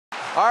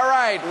All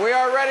right, we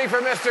are ready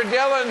for Mr.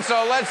 Dylan,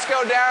 so let's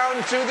go down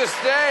to the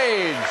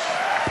stage.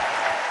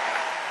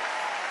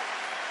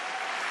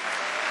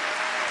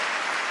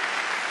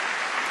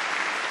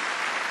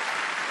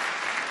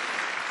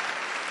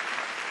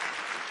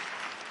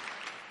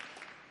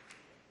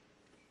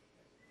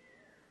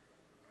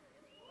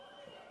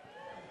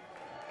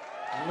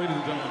 Ladies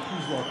and gentlemen,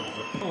 please welcome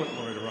the poet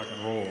laureate of rock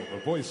and roll,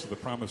 the voice of the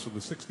promise of the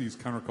 60s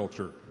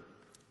counterculture,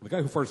 the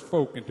guy who forced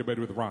folk into bed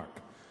with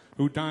rock,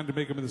 who donned to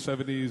make him in the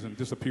 70s and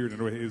disappeared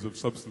into a haze of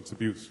substance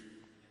abuse,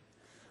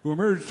 who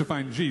emerged to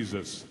find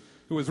Jesus,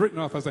 who was written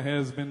off as a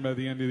has-been by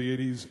the end of the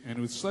 80s, and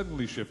who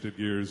suddenly shifted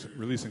gears,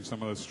 releasing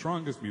some of the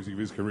strongest music of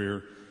his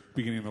career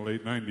beginning in the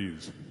late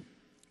 90s.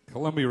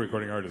 Columbia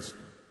recording artist,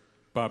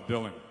 Bob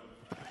Dylan.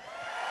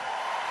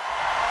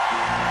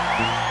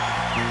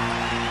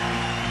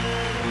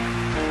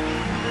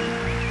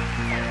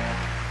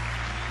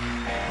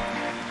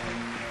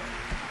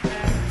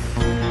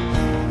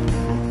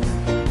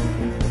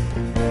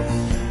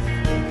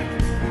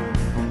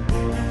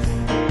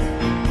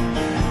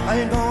 I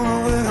ain't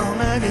gonna work on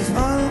Maggie's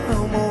farm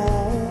no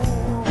more.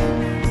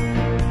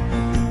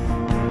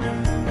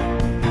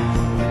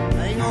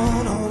 I ain't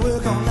gonna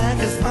work on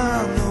Maggie's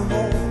farm no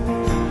more.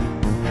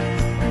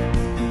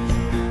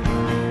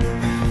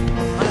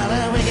 Well,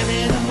 I wake up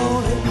in the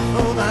morning,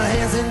 hold my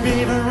hands in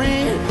paper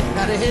rain.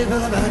 Got a head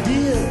full of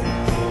ideas,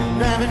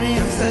 driving me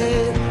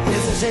insane.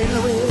 It's a shame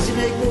the way she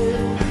make me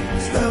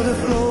scrub the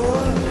floor.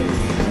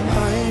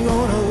 I ain't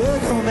gonna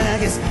work on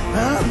Maggie's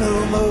farm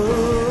no more.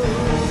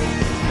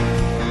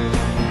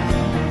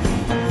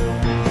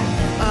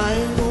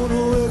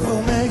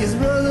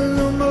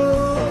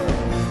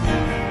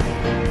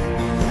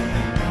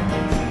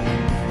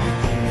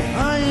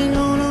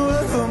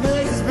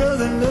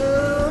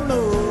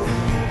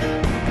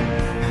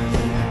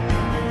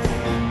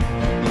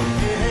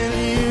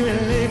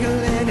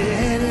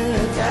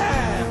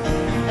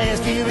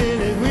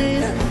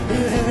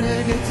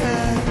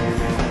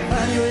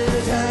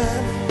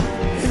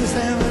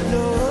 Slam the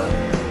door.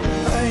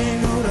 I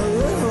ain't gonna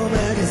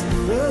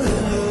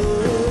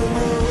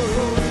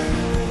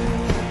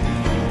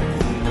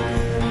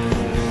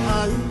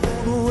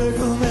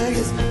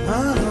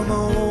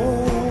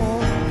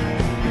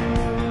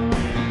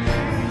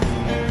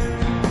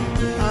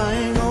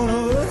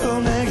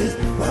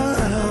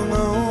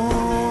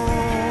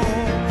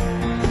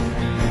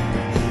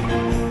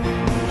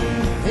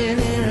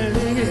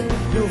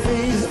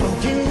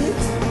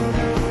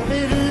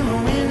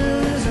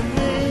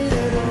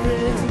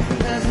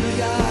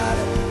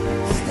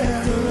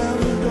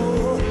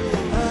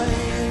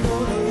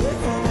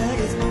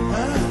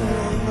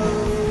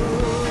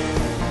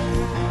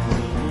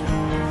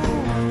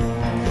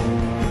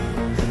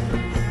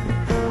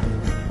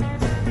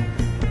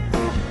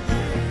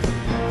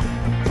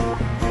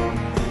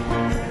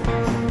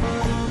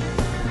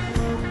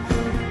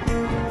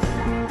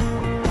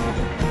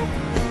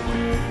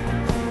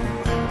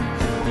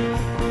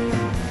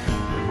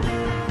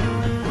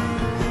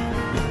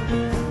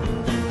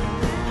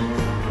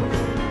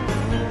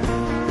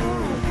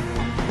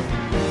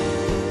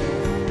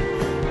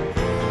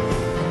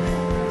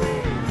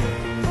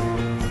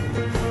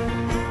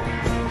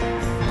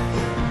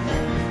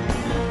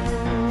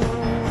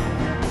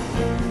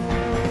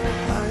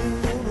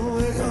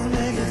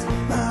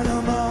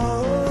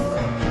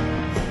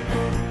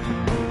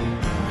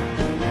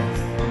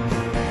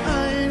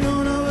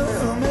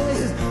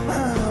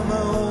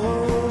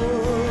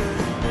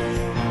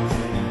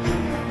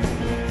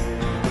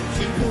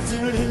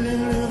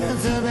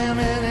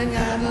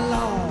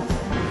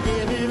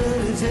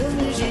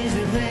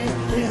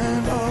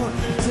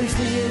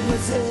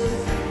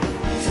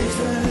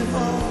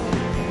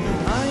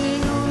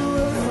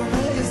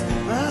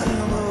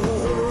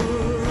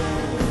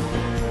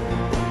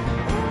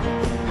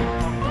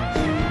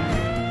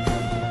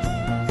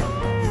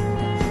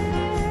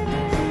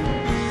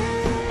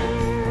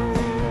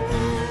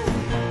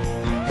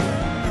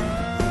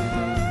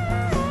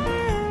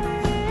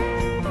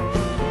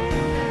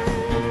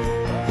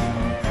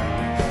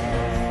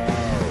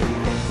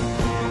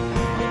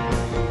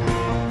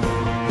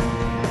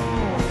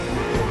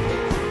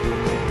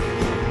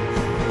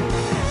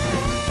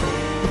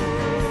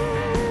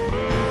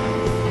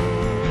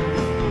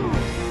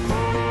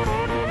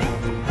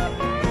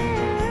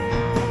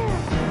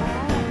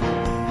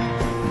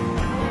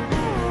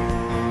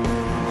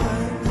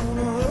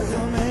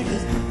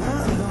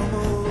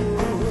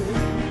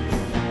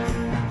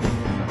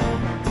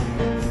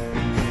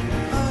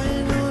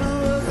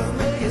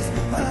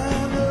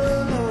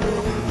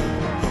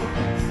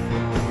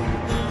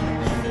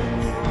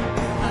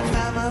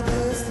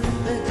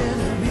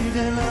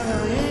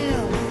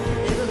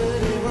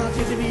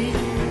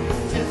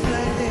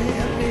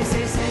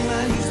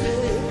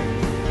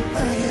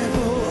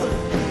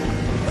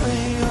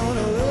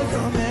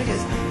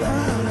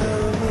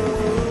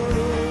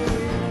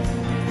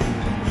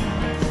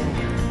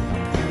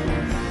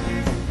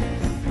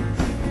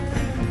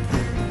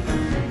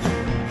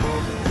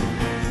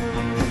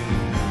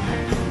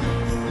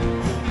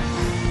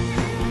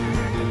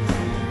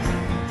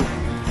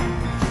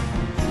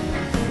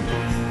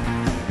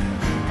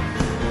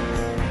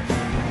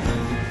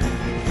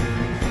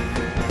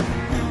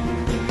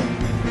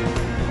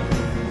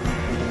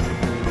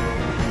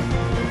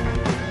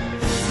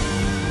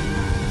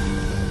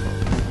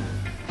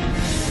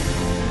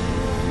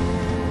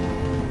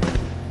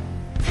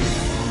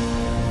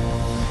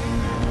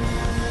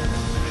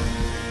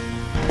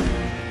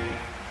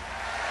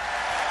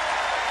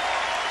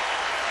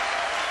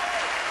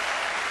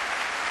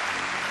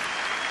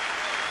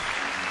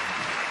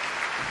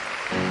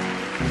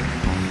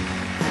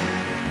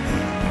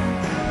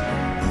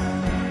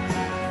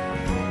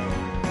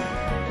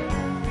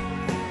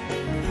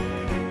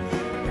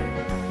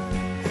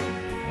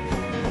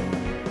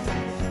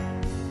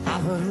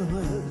I've heard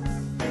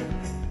rumors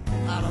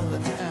all over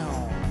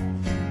town.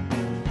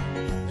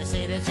 They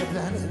say that you're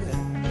planning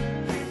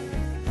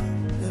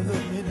to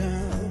put me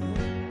down.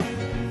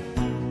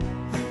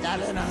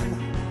 Darling, I'm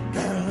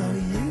counting on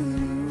you.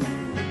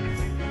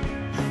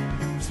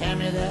 Tell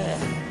me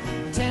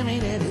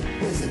that it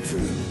isn't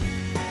true.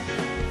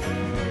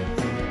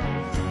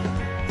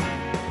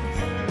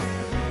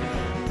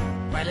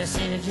 Well, they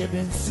say that you've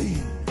been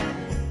seen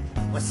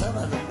with some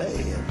other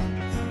man,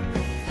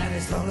 and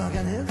it's no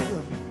longer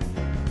handsome,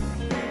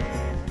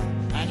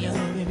 and you're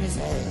holding his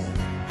hand.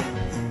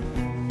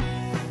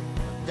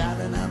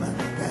 Darling, I'm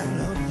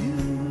counting on you.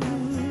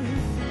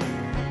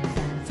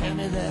 Tell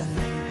me that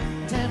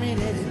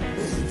it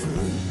isn't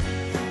true.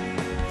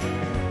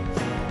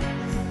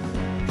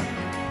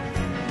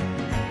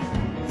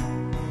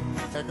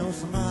 To know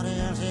somebody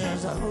else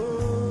is a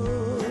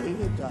whole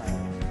you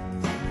tired.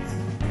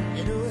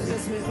 You know it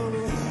hits me all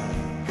over.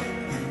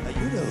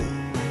 You know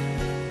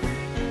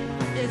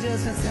it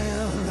doesn't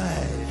sound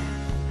right.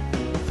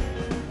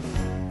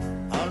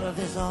 All of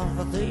this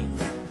awful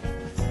things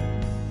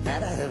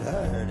that I have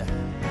heard,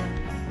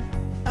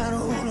 I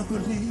don't want to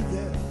believe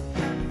that.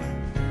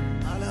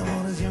 All I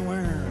want is your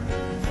word.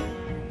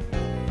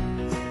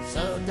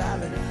 So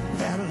darling,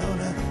 down on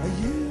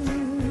you.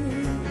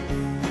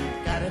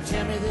 Gotta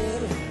tell me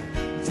that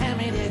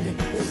it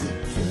isn't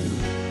true.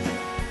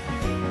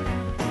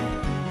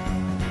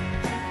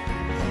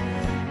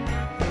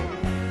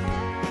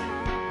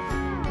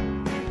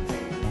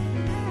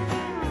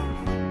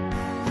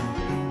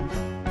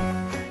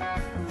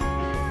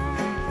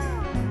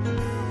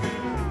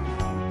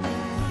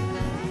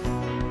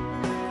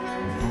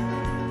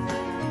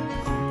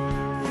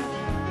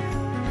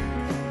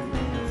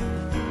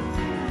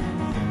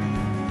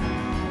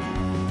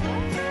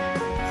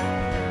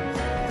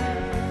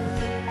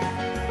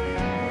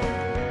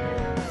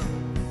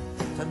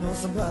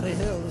 Somebody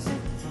else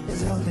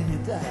is holding you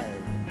tight.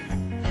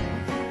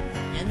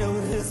 You know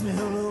it hits me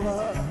all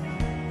over.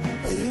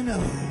 You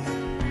know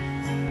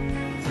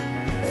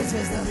it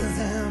just doesn't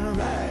sound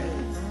right.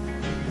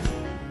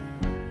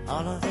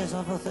 All of these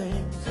awful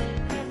things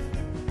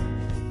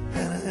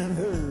that I have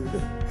heard,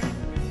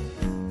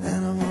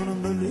 and I wanna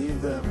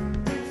believe them.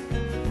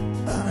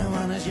 All I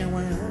want is your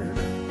word.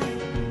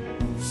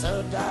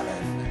 So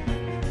darling,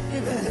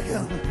 you better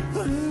come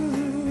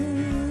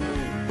through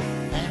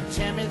and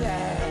tell me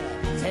that.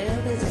 Tell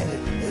me that it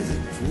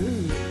isn't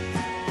true.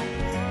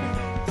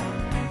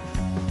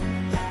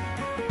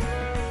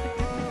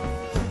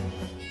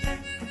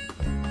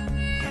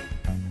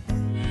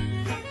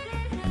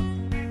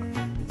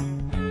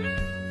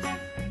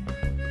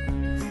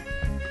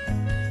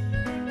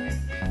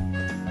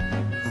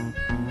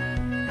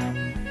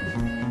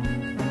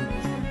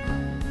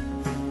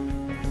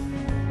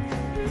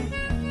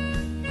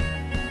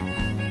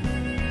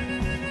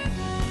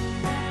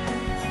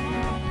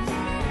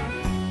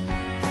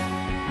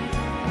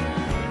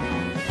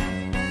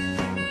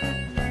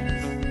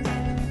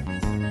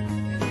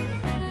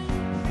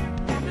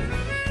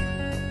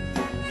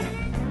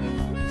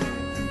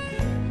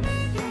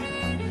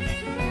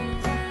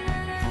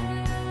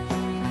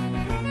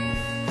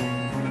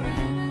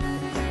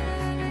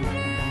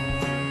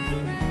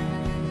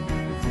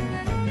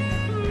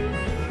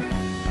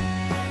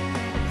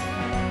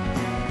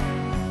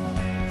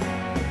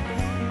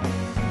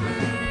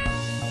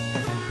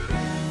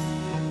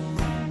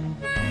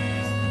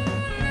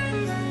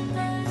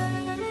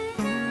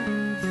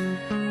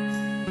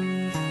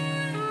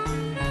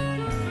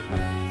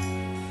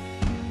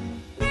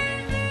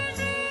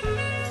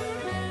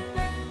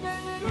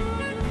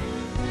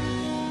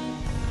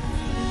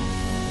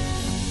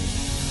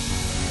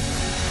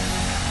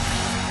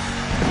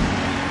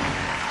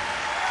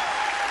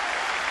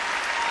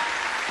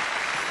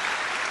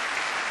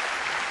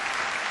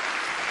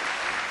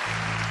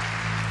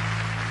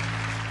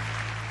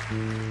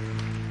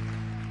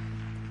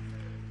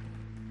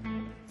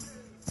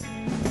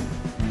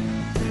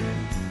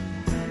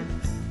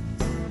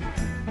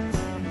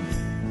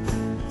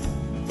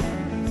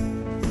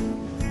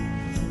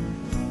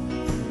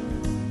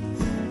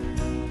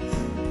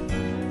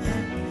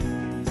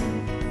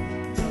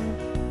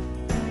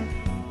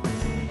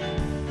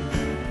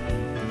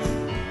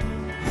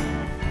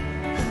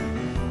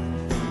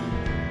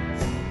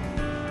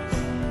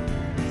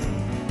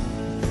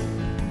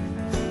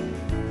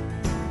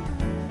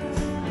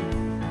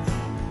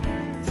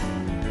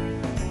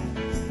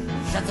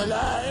 Shut the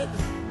light,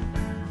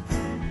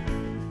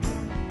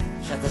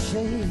 shut the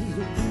shade.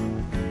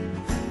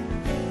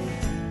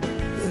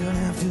 You don't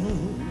have to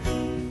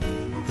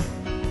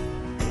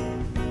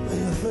be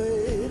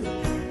afraid.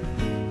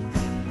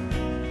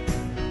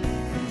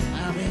 I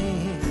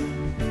mean,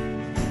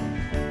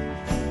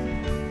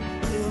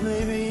 you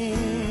may be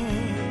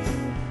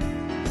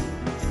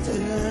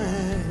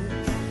tonight.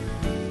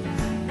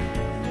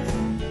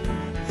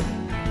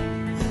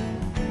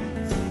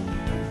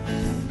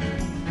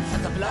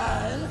 Shut the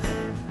blind,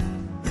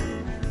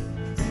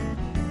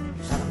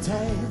 shut them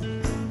tight.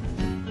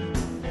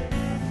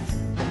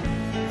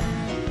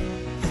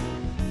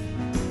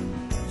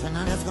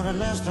 gonna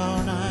last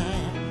all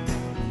night.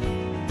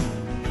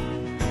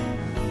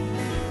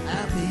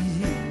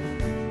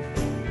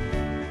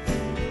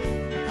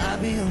 I'll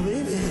be your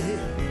baby.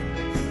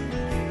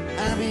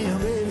 I'll be your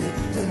baby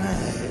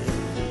tonight.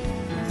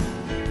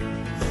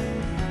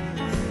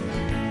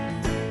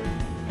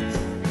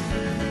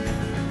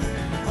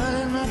 Well,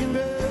 that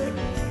mockingbird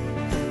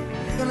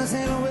gonna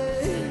sail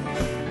away.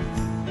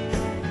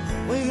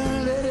 We're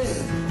gonna let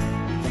it,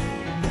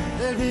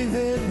 that big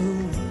head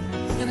move,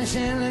 gonna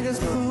shine like a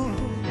spoon.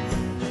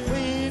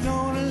 We're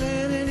gonna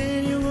let it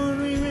in, you won't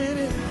regret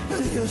it.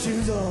 Take your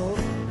shoes off,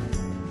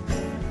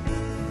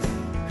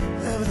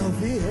 have no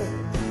fear.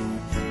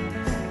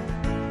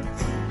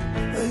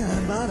 Bring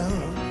that bottle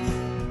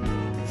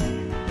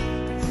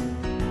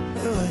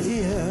over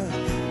here.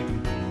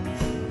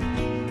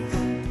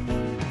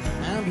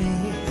 I'll be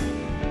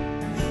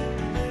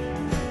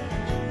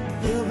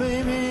your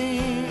baby.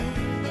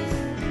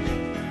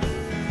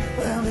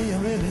 I'll be your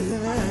baby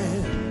tonight.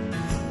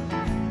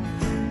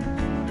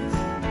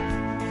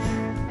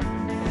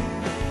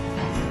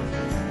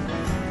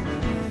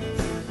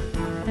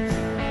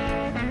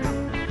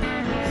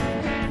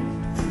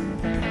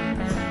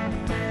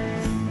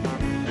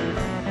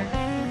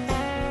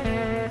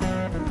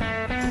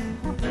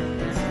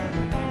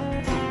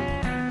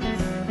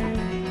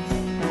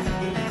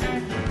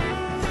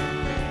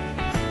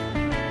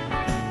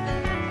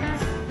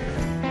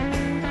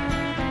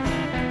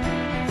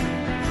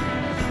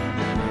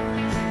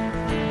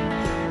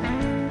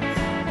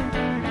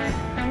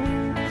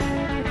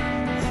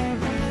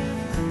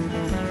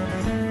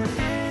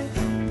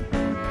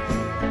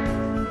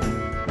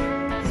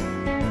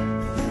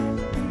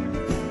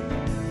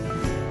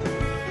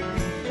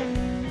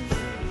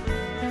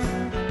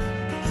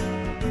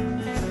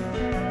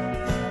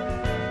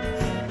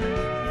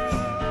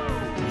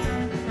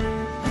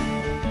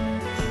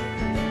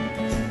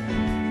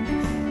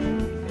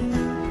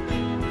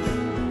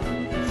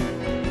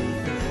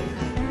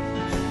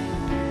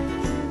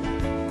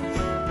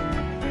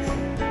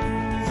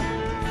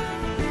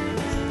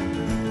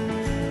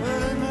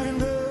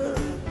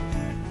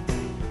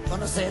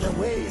 Sail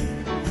away,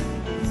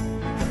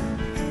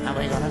 and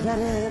we're gonna let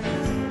it,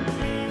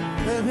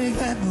 let me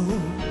that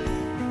move,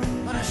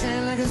 gonna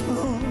shine like a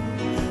spoon.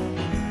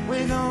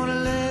 We're gonna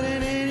let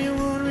it in, you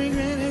won't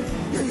regret it.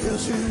 Get your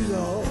shoes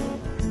off,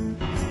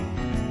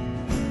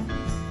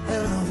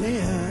 have no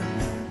fear.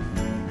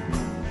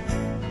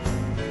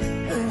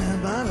 Bring that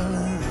bottle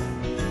up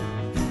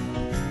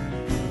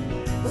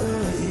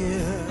over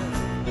here.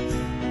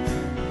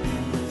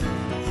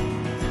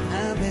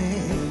 I'll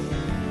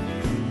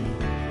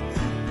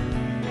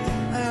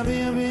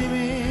be a baby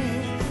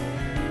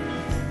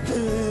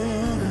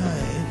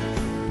tonight.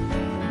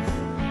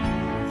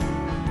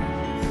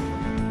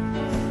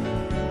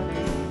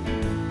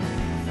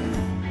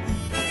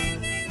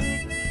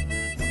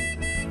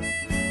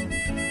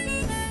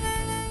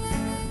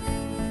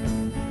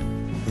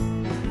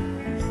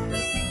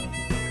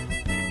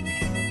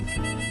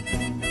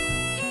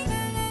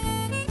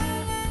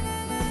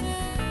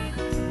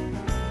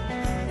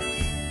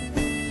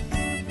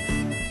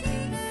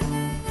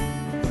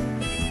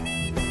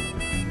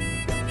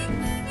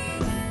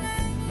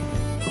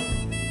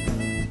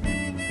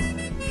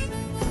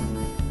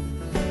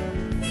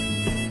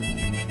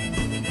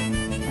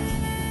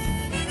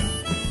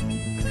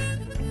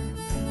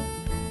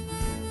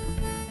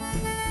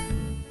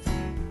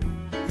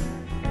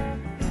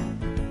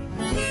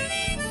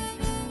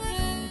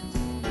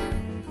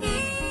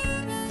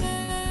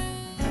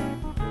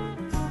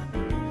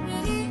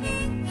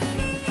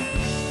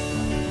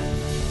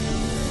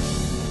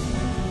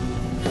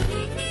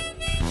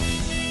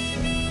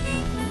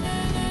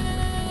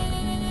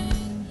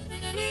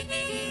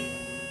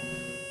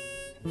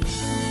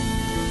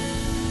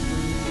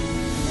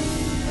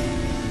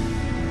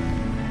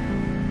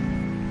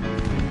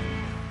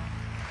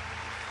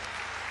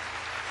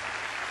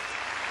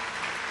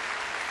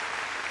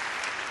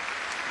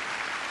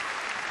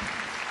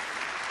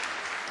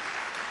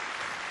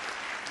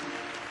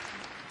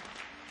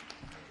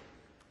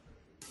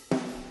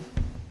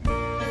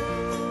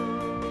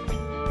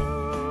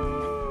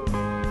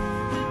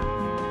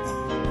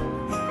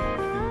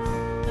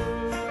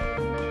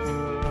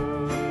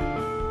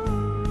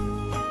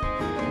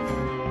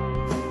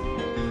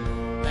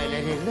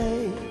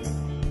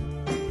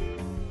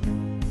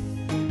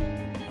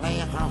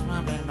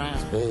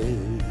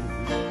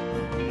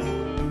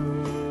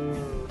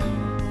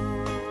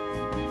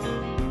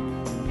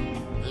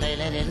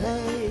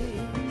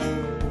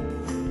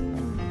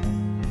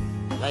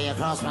 Lay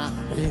across my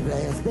big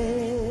glass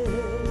bed.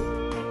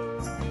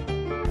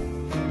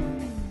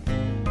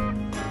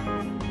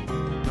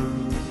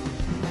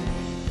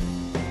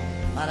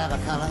 Whatever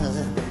colors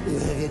you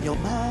have in your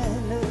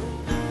mind,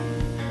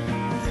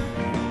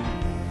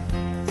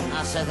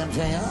 I'll set them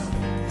to you,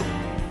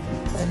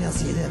 and you'll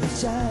see them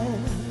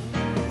shine.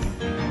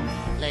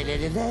 Lay,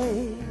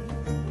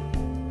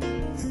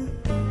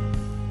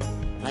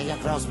 lay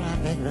across my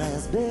big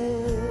glass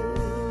bed.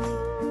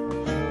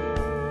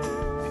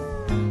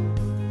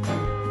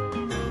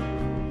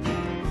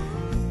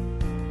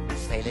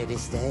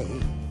 stay.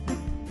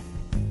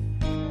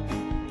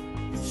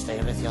 Stay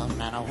with your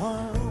man a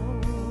while.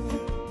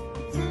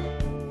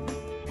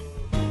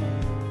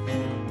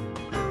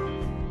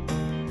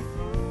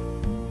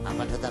 Up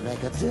until the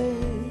break of day.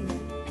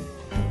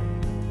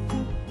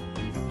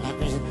 Let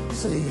me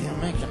see you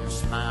make him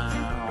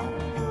smile.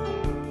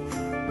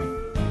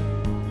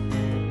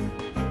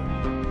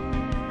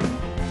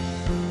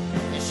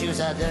 His shoes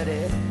are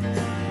dirty,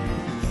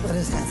 but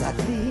his hands are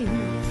clean.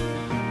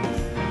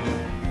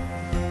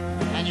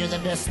 And you're the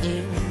best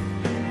thing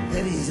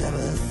that he's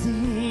ever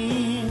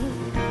seen.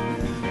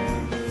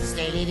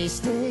 Stay, lady,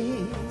 stay.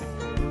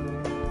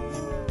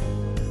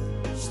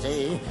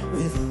 Stay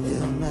with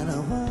him man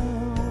a while.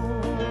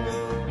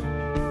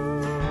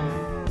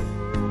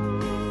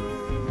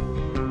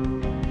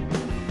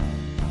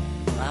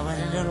 I wait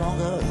a little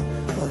longer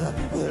for the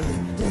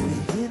world to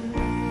begin.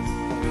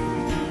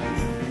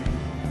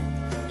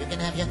 You can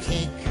have your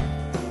cake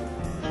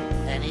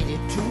and eat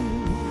it too.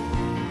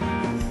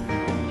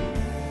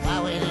 Why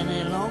wait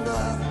any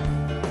longer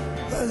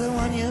for the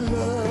one you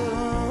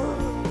love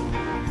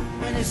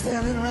when he's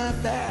standing right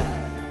there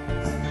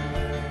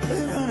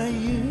in front of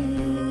you?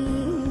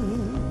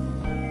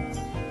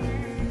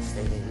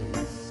 Stay,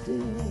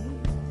 stay,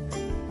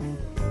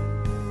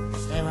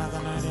 stay while the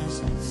night is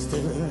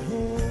still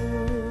ahead.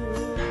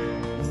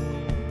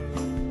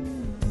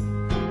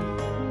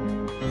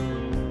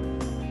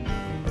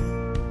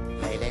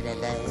 Lay, lay, lay,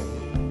 lay,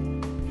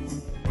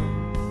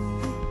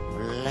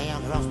 lay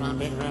across my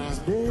big grass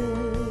bed.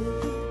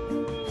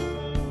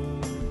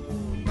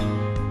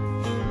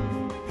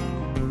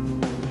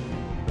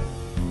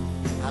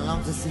 I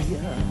long to see you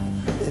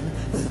in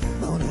the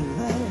morning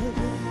light.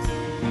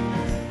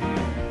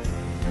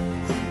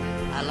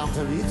 I long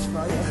to reach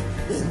for you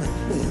in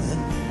the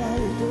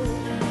night.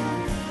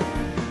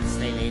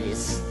 Stay, lady,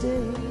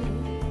 stay.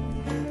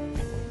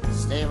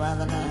 Stay while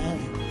the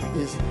night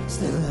is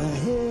still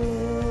ahead.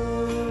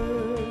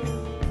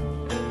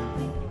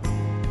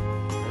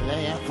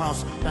 Lay across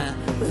my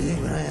big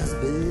grass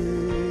bed.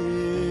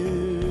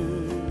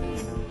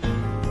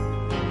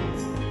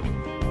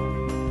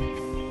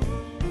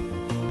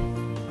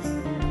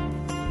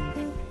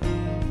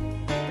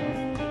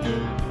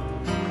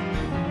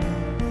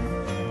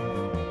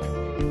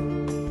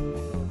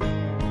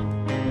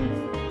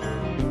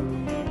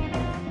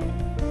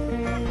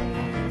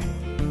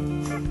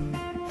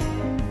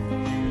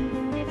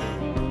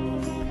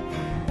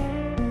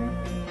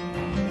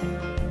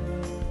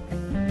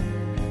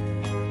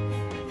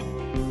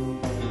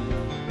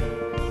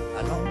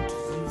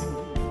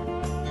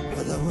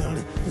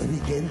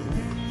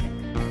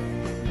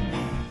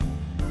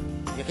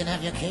 You can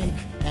have your cake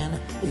and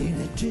eat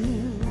it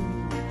too.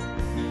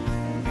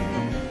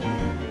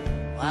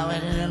 Why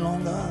wait any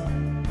longer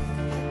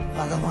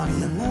for the one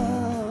you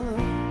love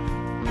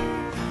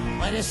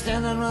when he's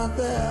standing right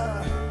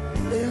there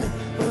in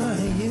front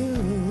of you?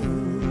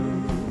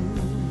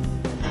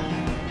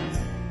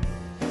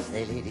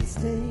 Stay, lady,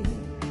 stay.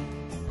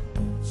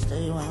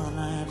 Stay while the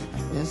night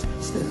is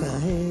still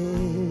ahead.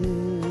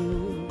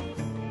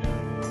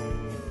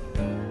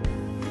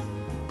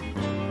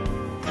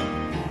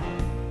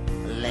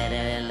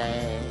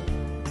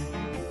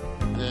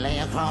 Lay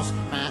across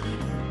my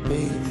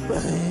big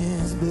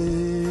brass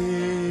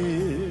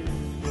bed.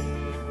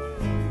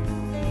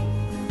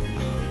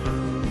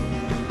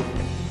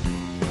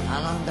 I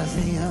long to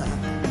see you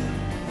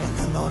in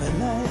the morning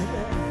light.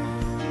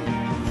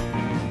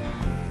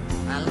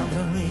 I long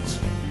to reach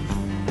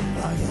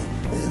for you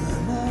in the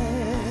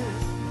night.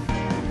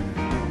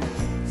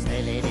 Stay,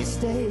 lady,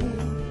 stay.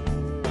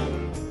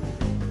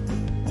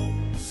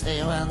 Stay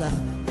while the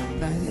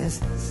night is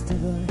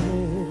still ahead.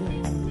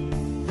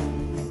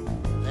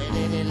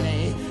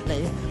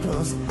 Lay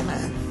across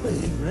my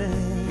big red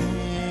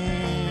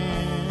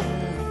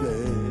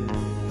bed.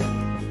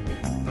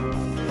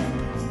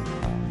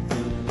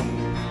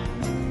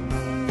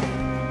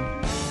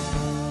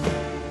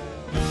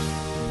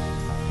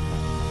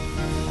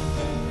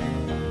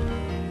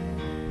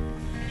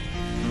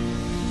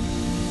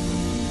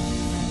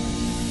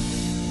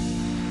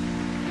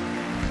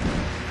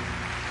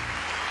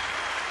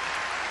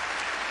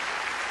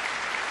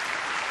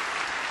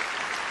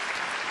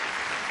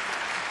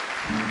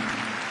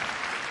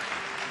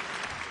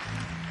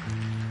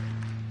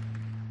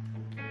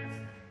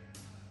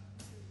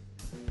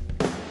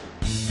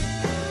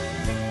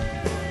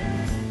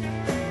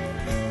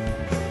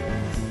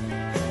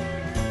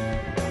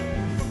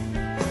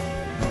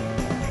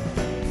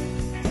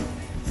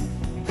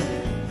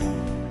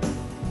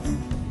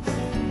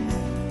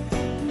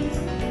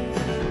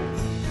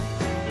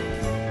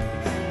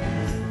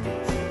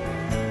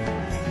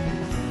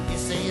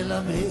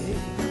 Love me,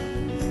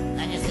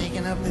 and you're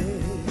thinking of me,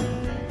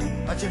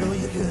 but you know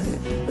you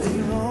could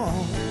be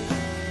wrong.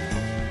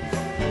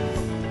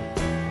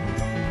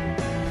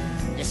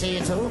 You say you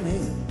told me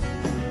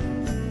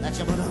that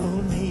you would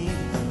hold me,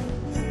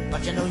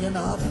 but you know you're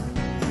not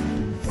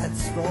that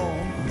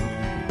strong.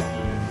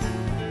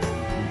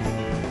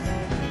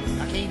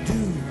 I can't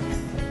do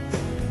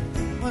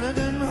what I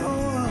didn't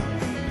know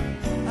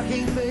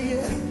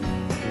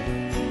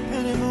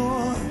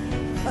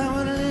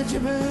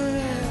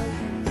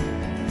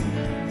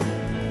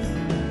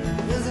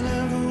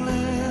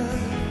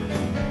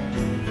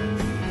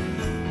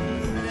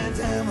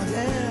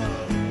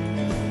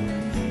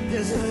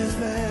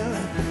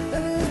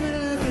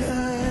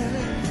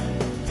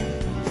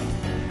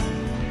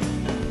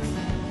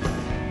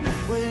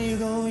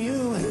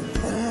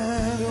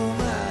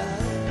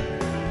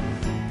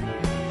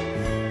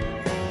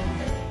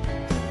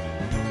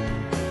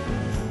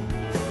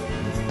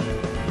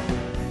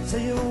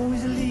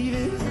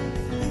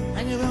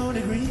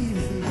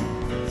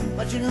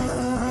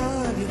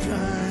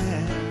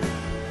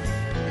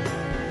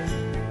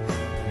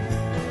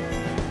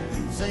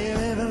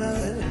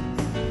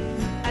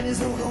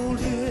so cold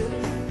to it.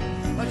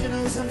 But you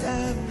know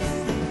sometimes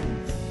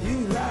you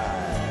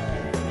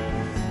lie.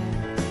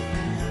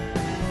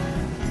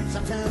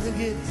 Sometimes it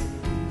gets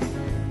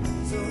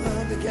so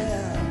hard to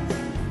care.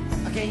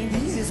 I can't be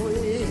this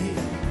way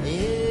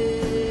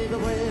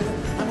everywhere.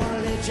 I'm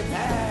gonna let you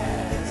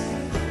pass.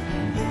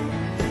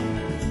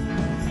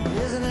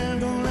 Isn't that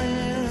gonna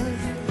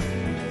last?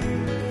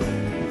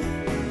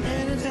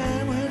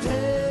 Anytime we'll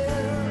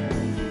tell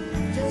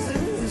just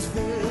who is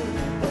fair,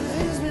 but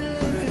there's been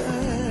left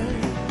behind.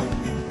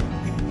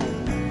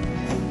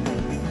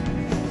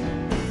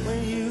 When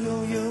you go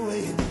your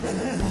way and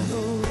I'll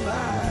go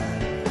mine.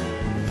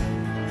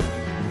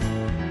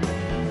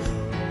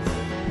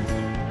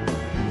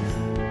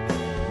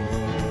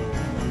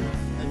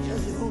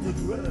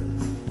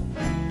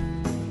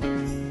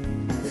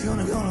 It's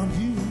gonna go on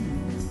you,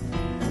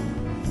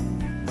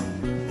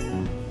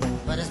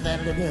 but it's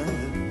better to build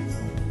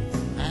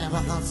and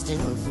walk on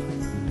stills.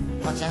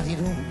 Watch out, he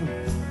don't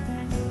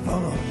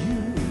fall on you.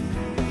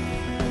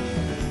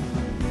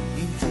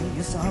 You think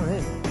you're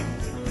sorry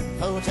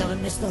for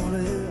telling me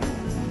story,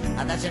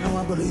 and that you know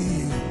I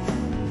believe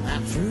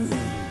I'm true.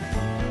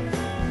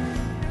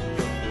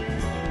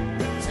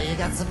 So you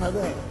got some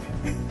other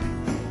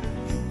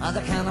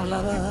kind of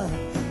lover.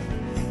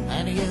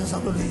 And yes, I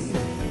believe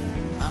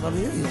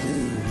you do.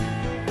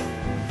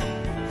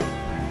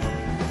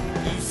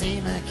 You see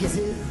my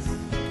kisses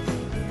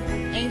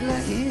ain't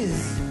like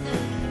his.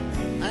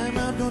 I'm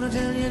not gonna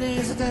tell you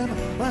this time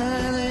why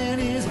that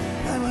is.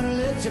 I'm gonna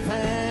let you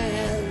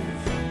pass.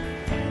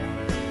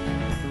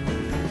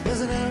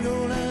 Doesn't ever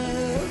go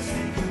last.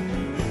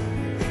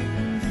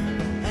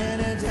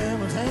 And that time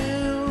will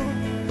tell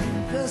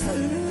just who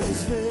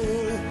is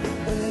fair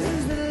and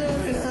who's been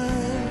left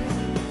behind.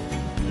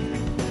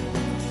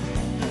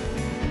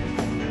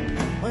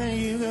 When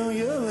you go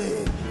your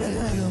way, and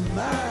I go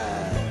mine.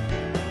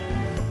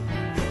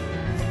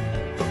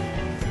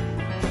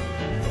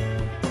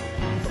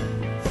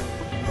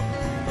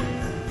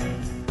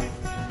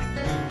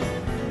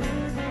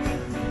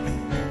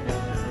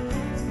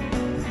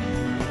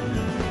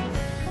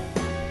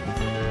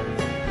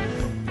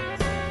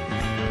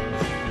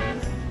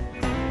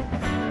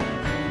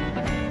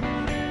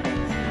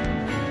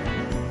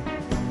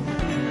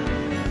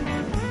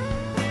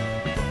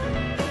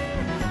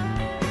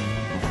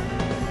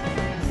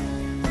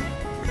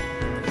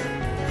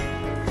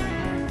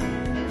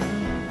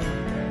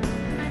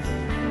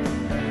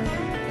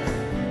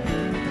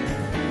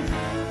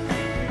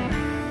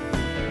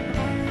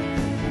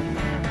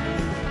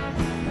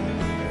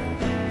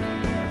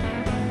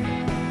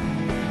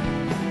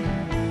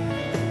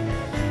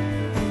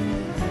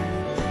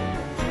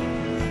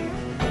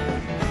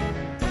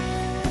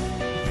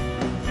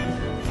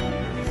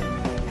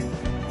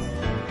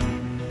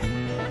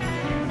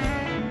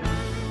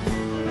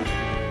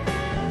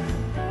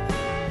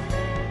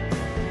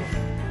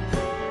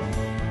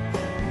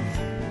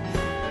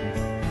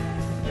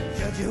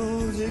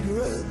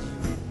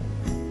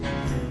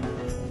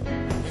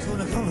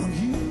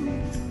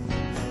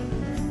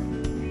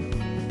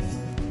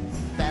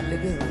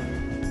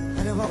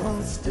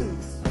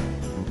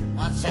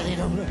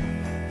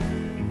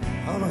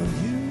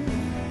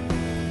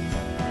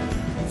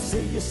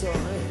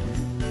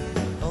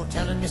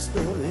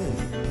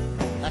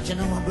 You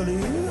know I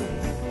believe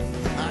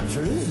I'm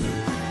true.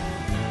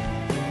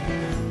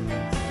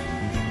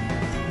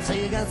 So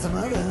you got some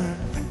other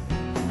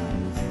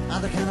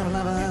kind of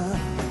lover,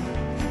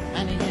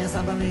 and yes,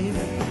 I believe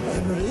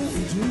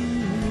you do.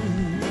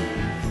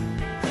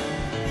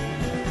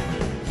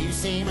 You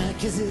say my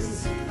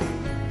kisses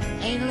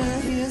ain't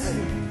like his.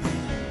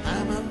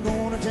 I'm not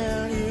gonna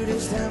tell you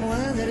this time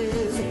why that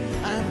is.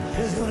 I'm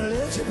just gonna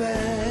let you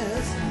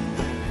pass.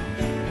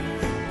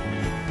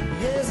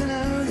 Yes, and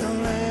I'm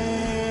gonna last.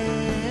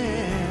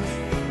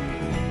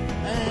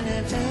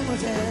 Time will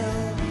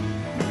tell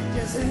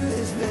just who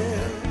is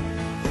fair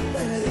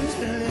and who's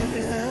been left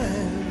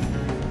behind.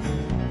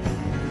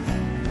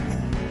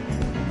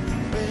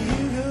 When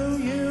you go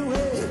your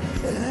way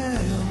and I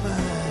go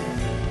mine.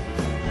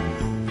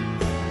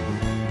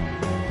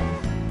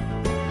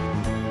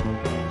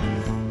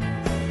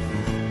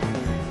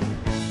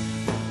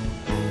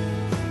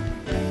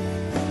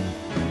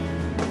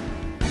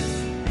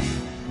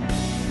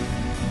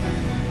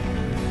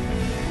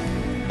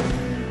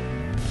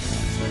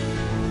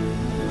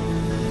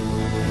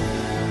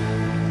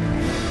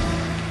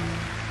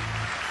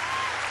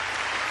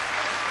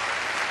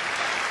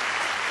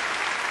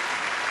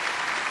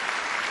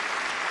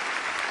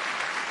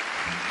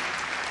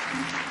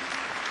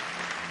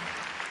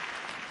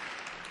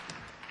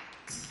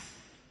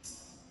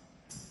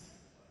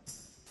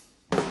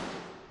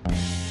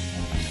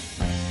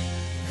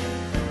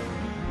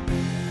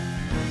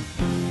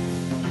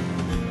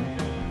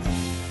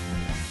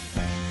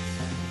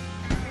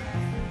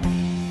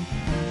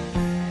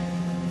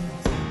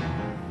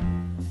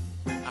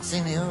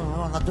 See me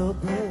on the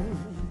doorbell,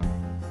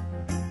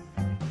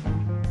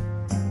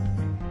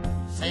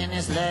 saying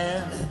this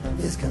land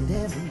is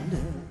condemned.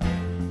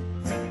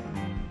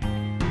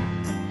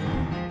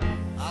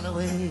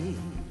 away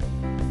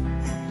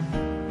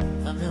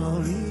from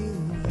memories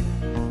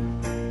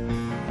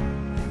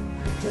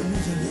to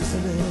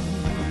Jerusalem.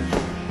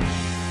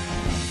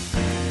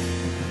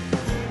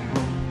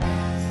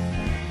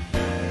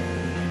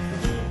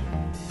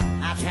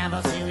 I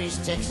traveled through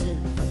East Texas,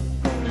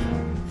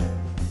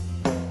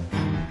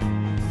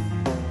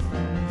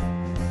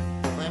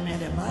 where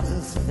many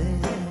mothers fell.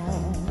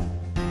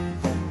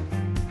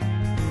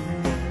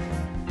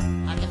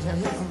 I can tell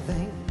you one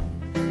thing,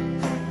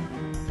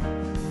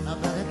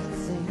 nobody can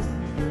sing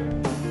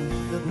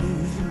the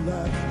blues you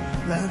like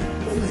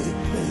Willie,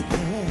 they can.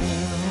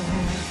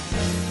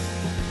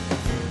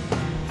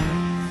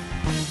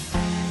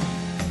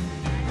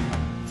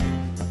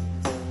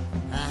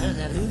 I heard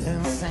that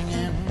hoot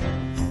singing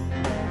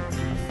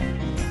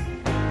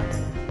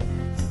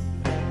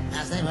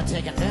as they were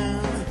taking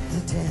down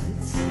the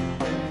tents.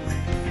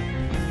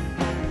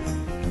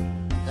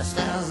 The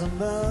stars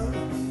above,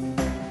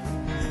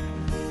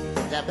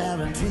 the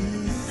barren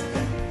trees,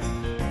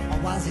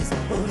 was his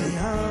holy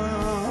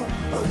heart,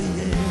 holy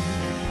yeah.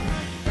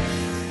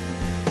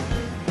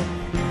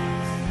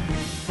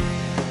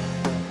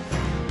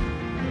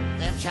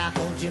 Them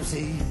charcoal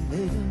gypsy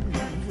maidens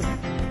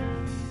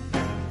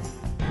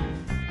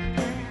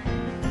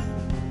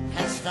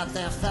had struck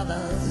their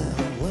feathers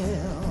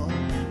well.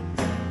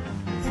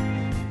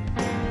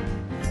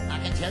 I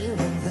can tell you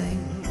one thing,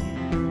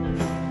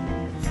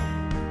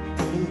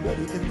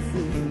 nobody can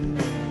feel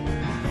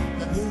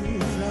the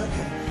blues like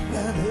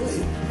that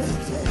really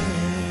makes it.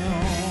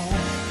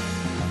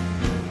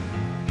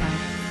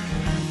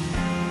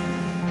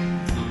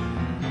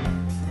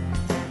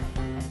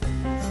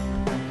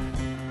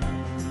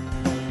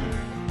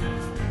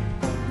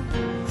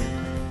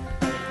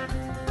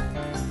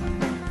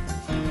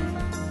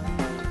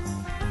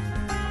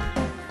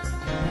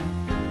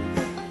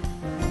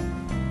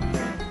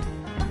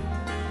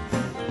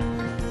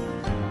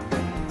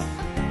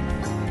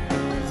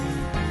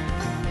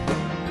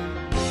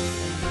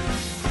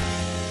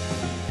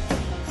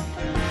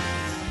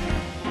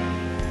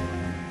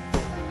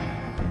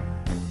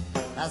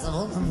 As a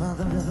woman by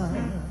the river,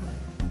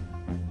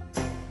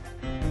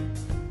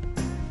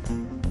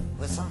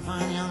 with some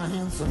fine young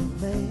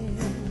handsome man,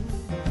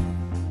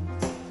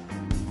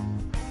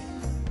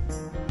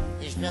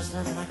 he's dressed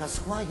up like a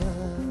squire,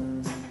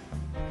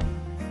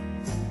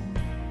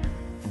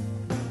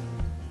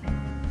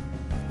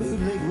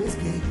 bootleg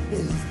whiskey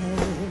in his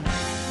hand.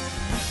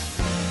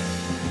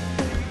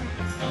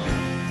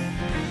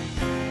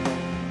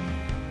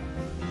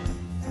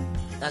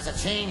 There's a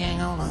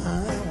changing on the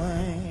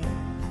highway,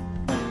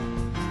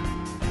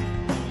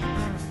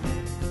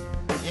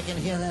 you can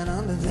hear that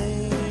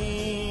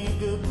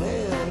undertaker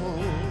bell.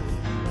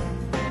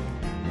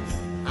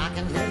 I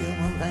can tell you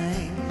one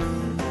thing,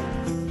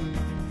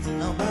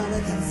 nobody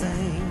can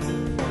sing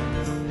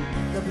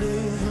the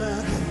blues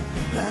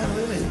like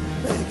Willie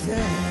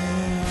McTell.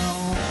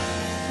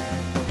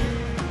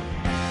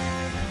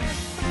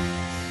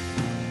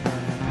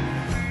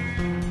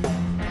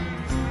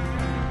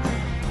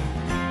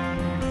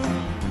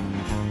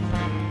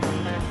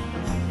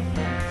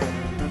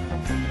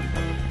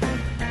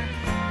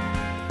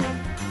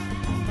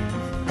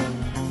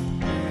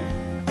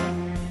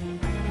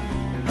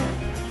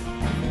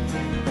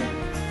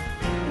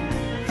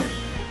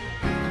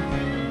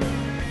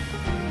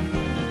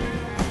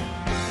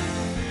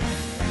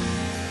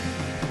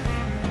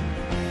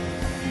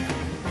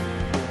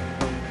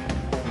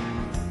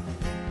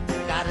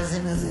 God is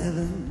in his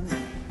heaven,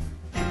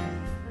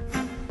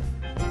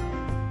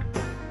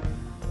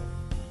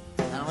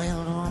 and we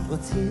all know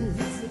what's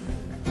his.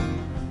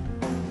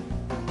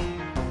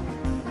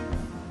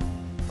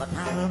 But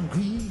power and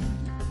greed,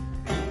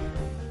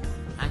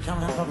 I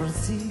come up over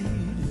seed.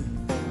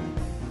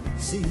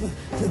 See,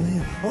 tell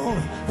me all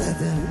that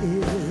there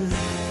is.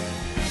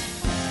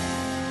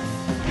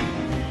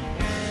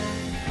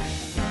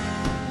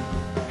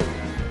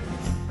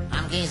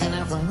 I'm gazing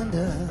out the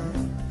window,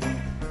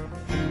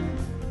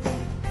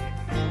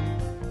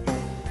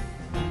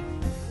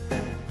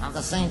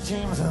 the St.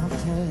 James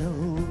Hotel.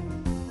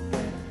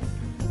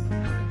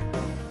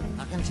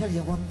 I can tell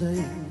you one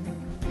day,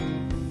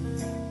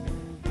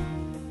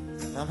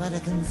 nobody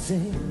can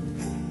sing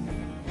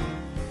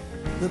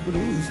the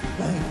blues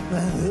like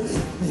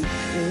Willie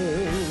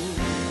McTell.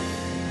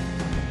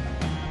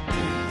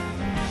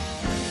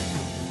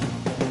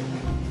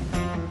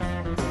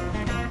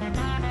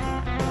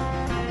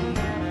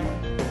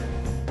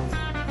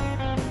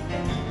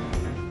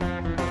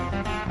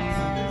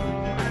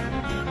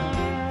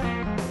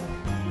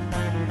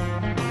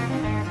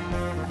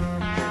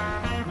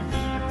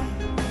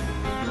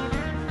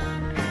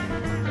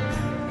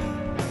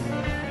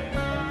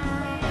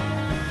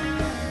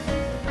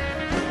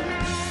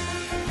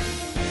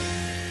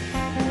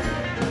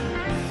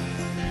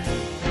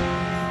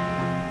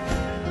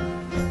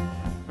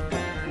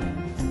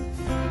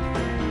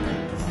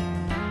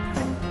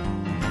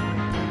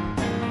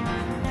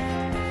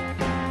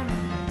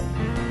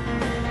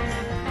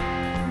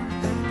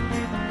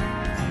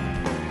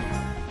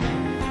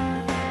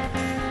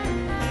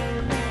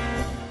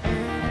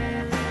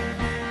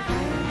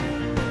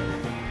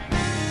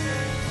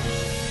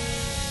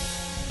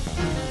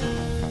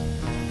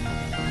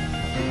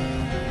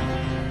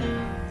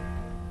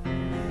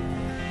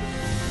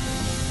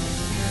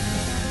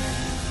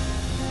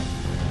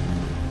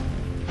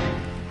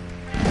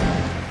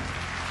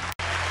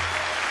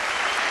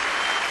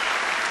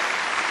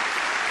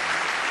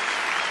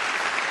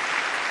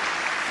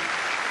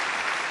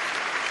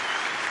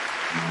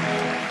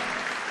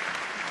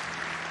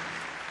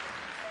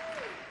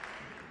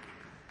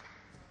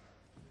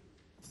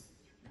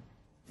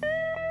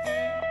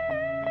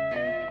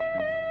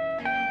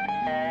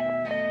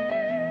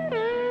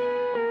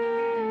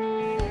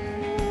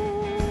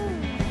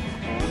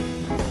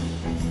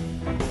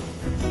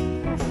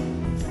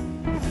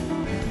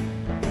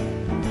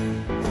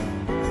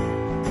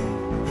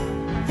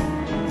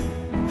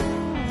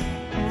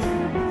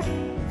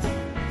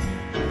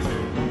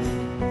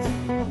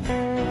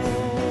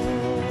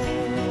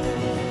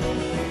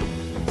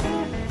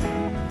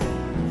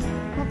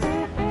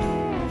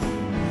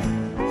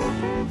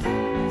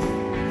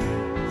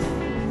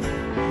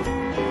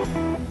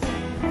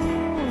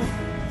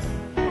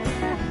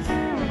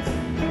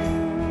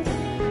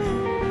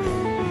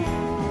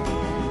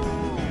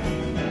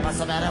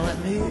 matter with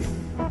me?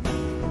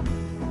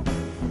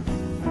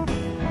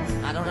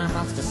 I don't have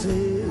much to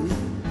see.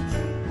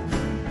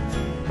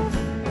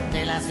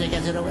 Daylight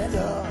sneaking to the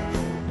window.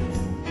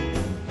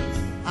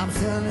 I'm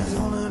selling this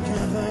on a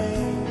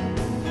campaign.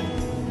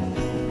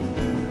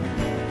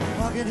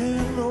 Walking to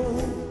the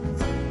road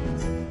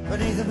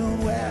beneath the moon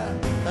where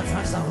the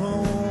trucks are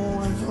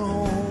rolling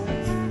through.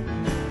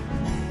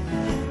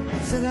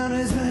 Sit down in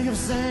this bank of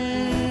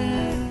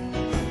sand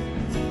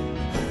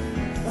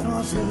and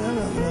watch the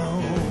river flow.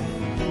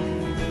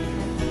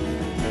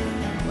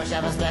 Wish I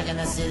was back in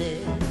the city,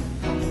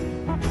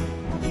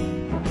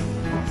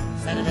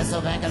 standing this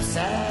old bank of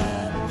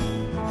sand,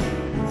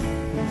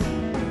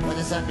 with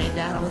the sun beat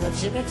down over the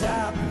chimney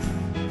top,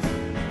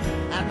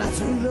 and my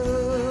true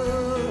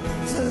love,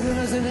 so good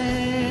as an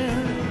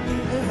end.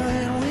 If I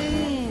had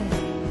wings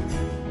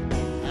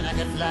and I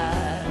could fly,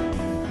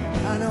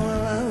 I know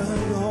where I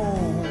would go.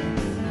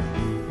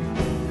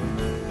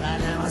 Right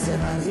now I sit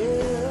right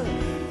here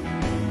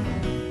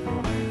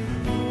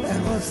and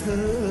watch the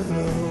river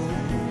flow.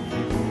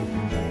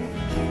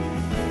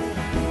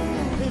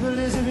 People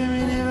listen to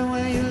me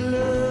everywhere you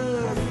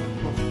look.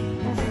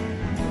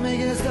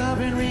 Make it stop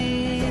and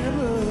read a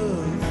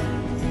book.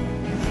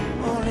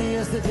 Only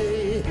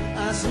yesterday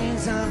I seen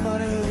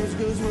somebody whose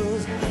goose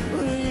was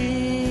really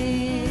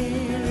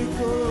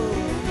good.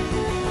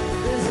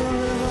 There's a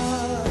river,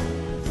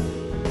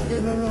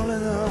 keep it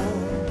rolling on.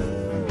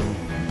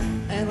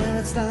 And when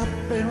it's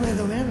stopping with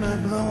the wind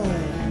might blow,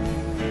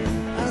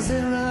 I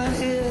sit right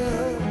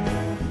here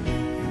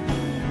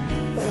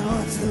and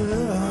watch the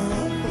river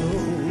flow.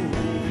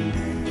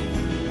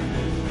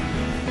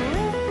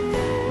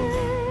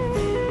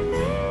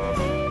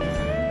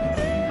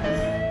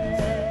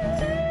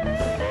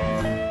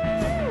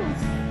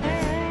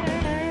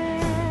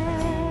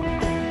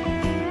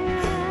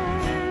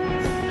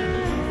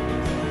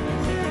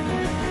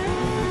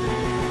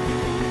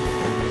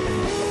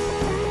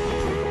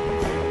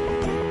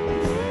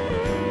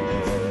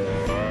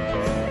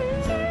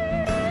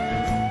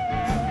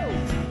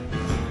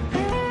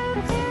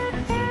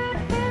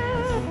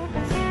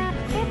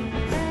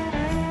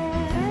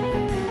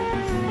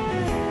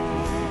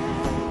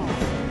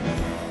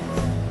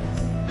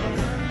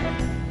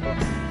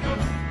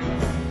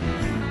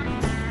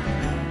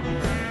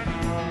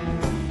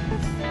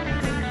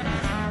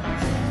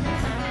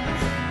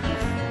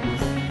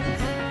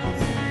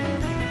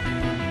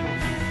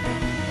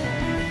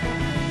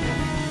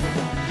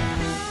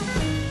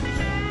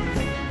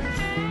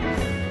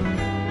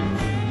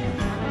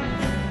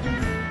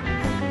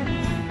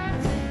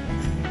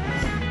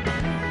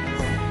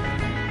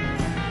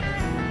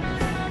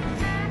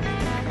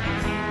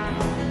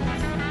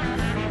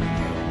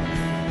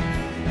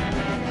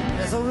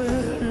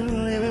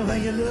 Everywhere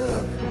you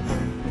look,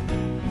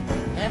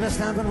 every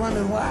stop and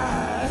wonder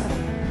why.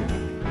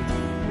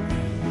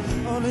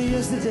 Only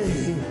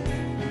yesterday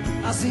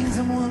I seen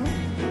someone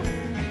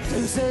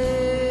to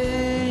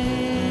say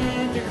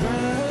to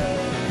cry.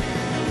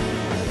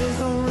 There's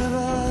no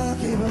river,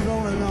 keep it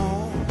rolling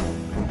on.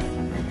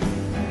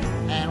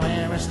 And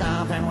where we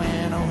stop and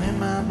when the wind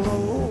might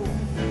blow,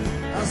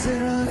 I'll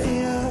sit right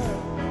here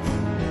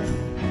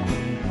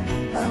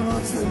and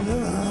watch the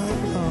river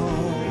flow.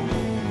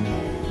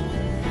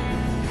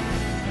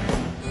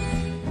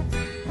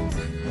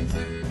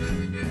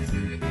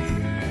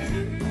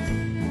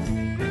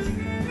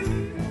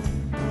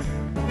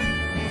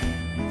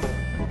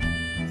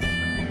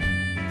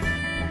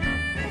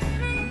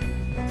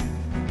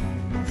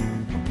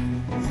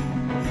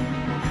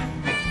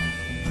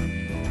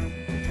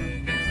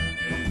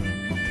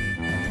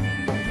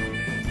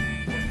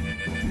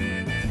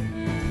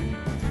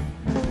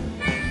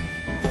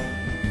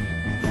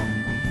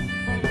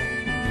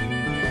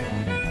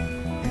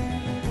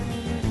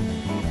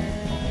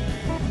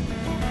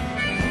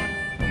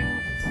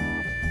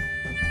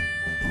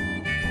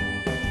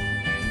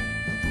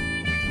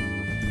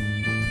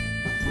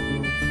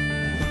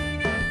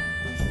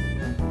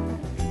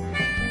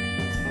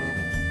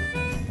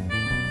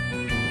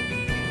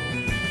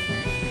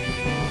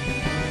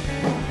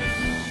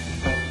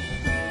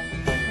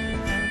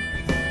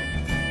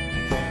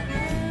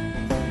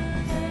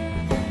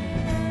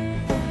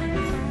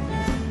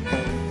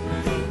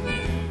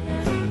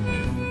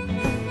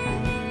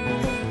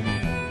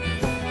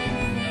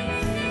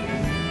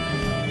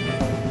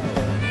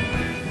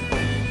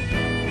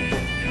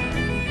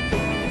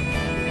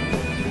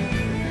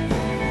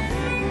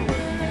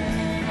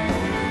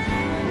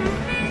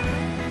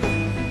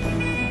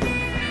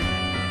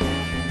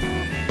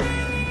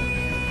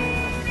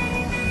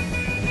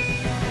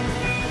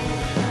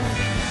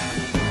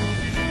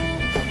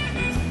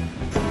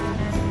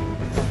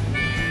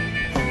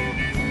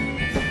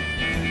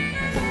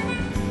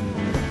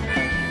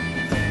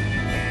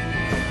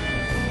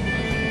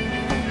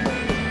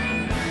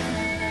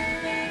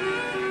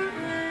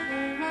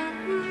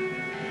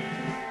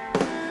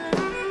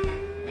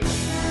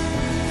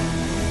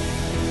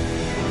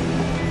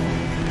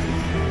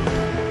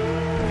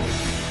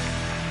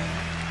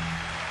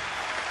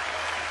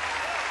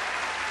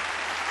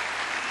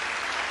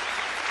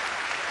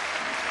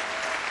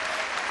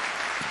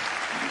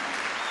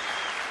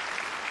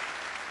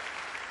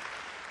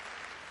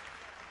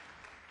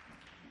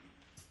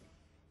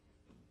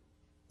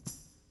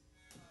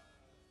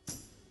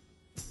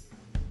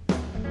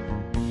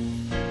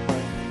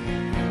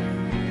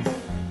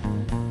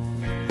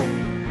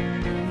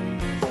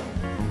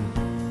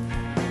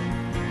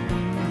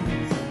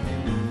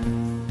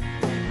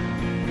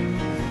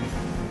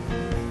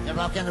 You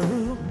walk in the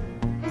room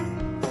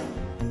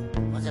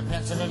with a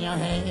pencil in your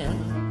hand.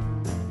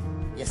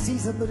 You see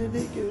somebody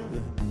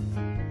naked.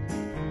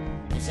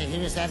 You say,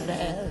 here's that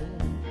bad.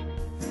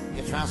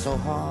 You try so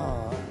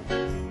hard,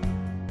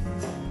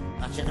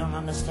 but you don't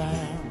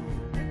understand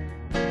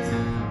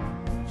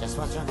just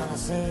what you're gonna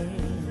say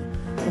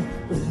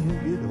when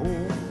you get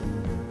home.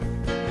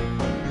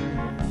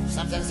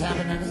 Something's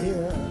happening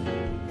here,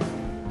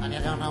 and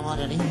you don't know what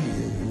it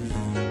is.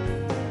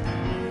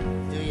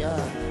 Do you,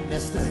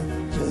 Mr.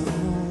 Jones?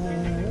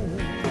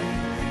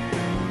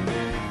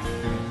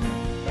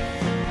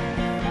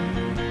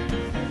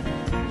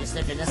 You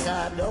step in the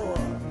side door.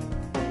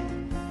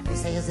 You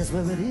say, is this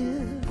where it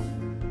is?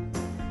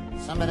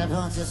 Somebody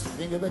points his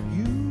finger at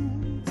you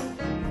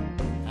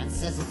and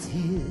says it's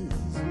his.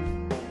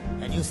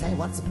 And you say,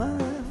 what's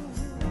mine?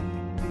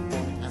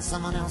 And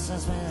someone else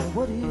says, well,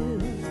 what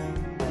is?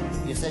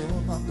 You say,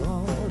 oh my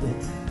God,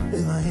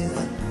 in my head,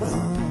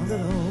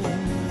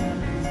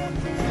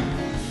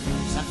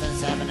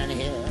 something's happening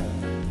here,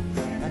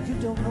 and you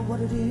don't know what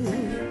it is.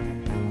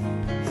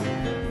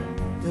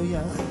 Do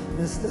you,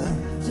 Mr.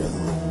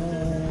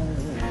 Jones?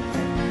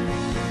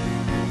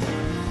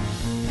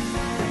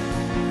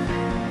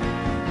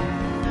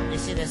 You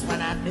see this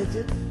one-eyed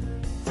midget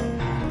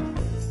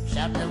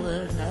shout the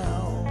word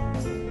now.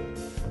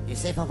 You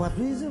say, for what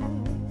reason?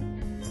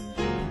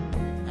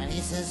 And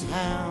he says,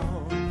 how?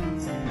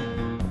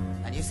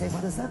 And you say,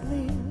 what does that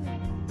mean?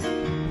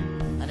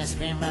 And they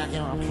scream like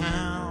you're a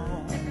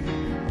cow.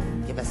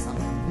 Give us some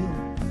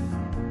milk.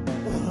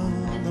 Oh,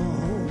 no.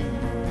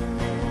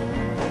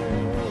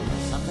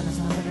 Something is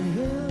happening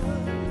here,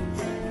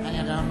 and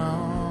you don't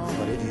know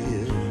what it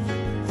is.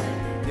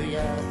 Do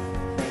you,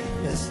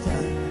 Mr.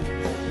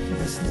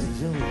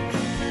 Jones?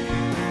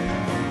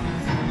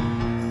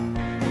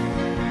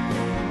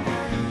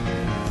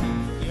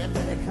 You have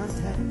better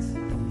contacts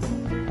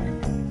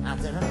out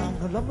there along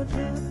the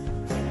lumberjack.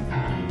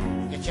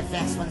 Get your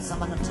facts when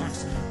someone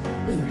attacks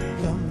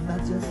your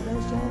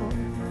imagination.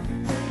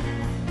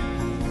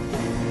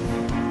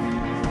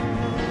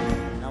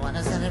 No one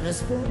has any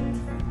respect.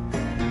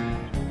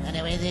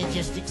 Anyway, they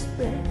just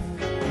expect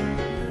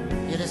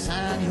you to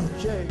sign your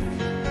check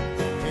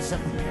to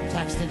some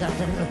tax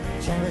deductible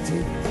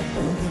charity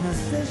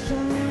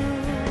organization.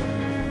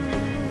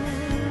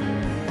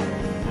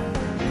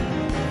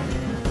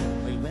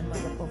 We went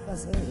with the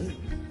professor,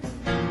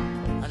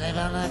 and they've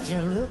all like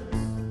your looks.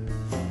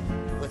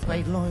 With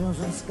great lawyers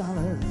and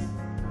scholars,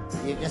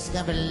 you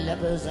discover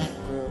lepers and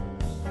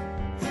crooks.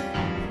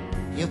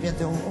 You get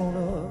the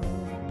owner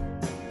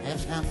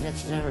of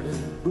complex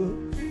narrative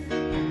books.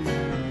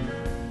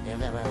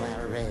 You've ever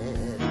well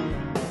read,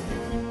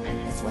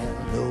 it's well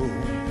known.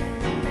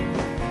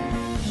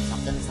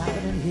 Something's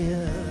happening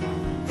here,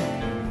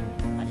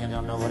 and you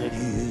don't know what it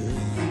is.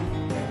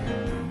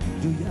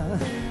 Do ya,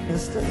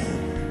 Mr.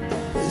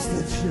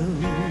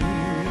 Jones?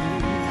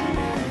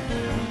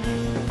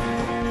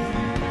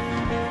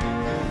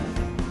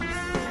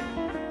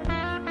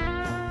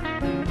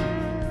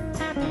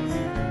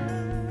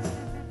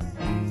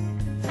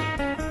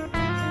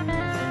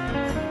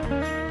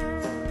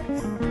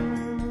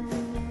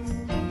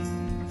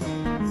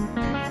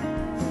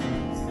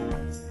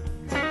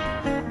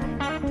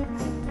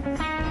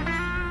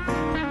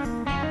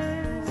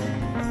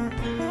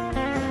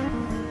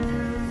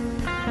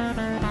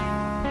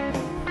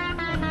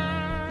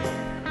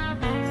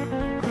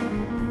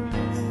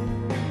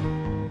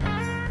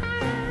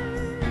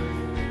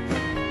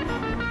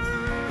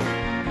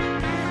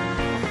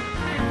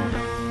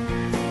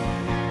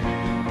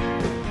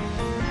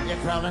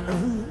 In the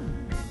room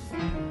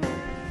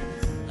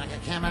like a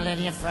camel in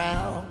your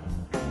frown.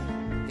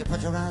 You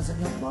put your eyes in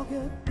your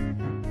pocket,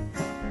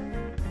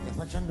 you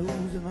put your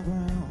nose in the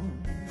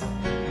ground.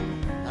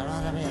 There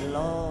ought to be a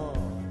law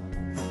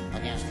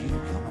against you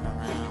coming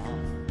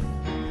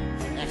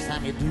around. Next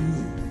time you do,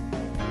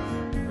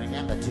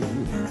 remember to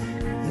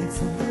make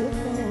some good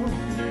love.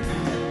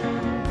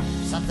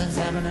 Something's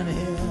happening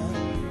here,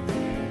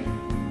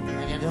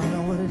 and you don't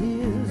know what it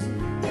is.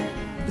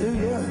 Do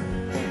you,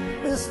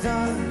 Mr.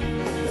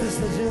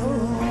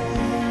 Jones?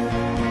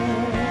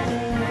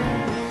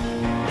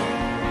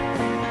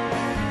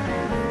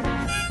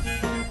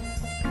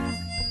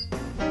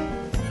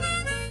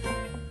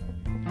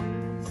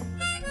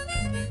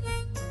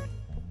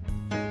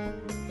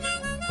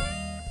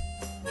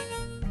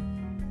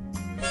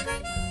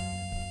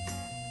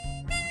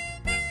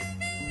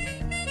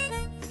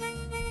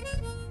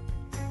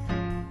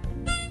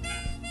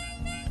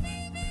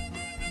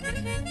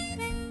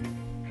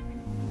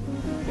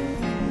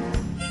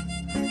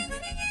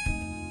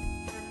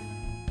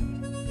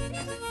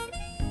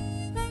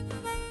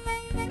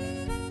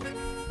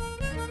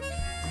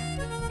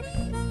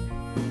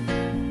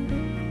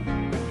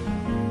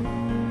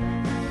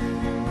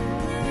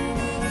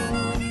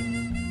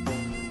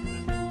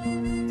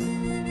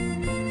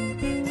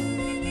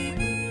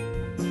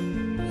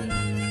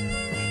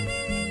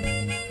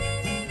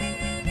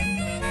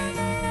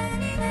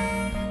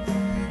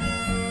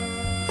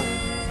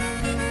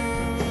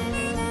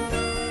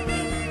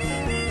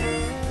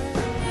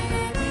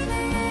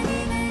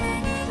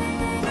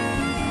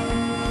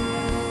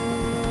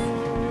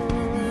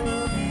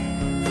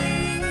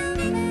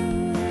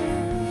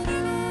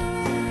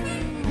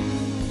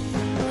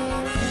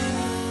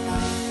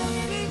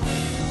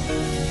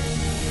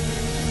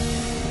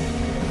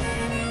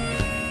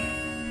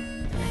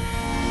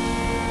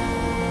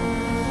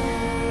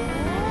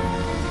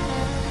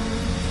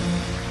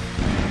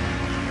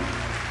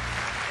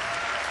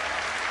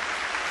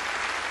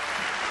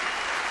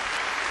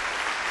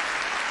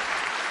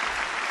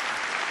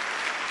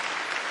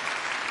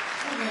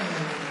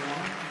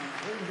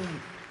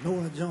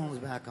 Norah Jones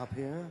back up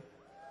here.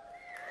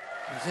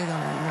 She's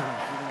gonna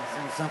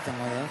sing something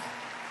with us.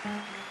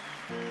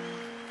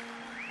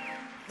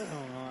 Hello,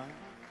 Norah.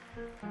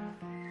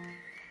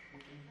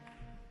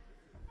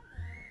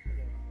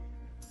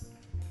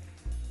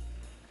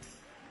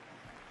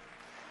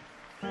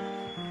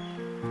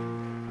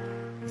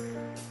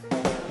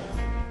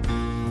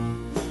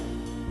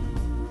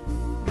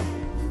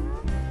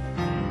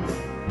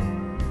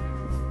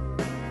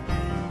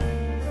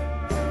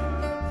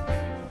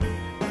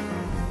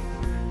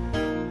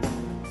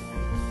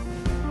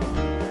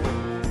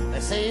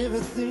 Say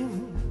everything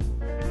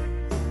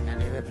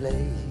and every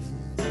place,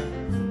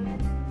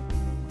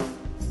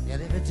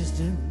 yet if it just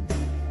do,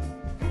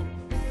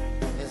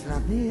 it's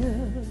not near.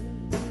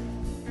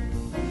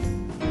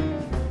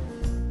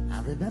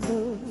 I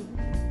remember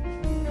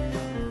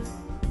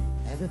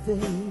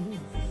everything,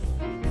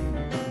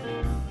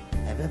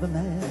 every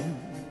man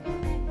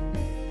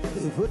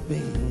who put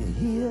me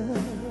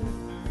here.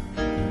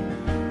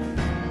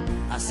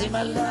 I see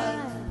my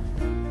light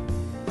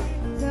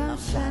come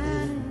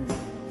shining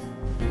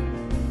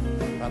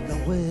from the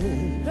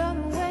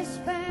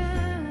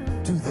westbound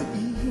to the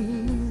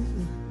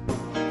east.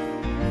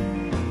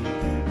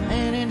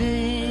 Any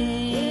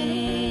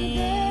day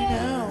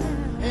now,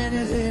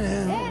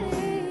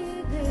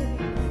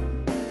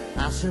 I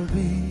shall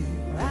be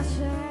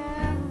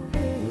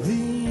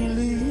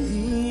relieved.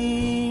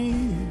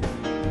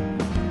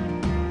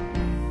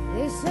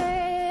 They say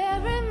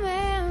every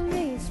man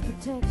needs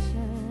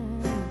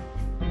protection.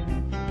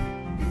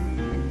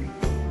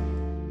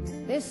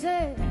 They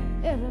say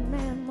every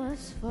man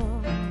must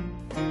fall.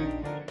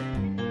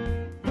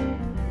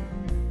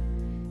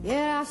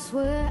 Yeah, I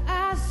swear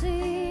I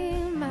see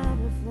my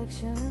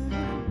reflection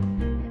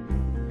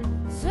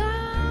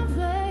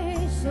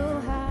someplace so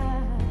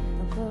high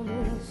above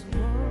this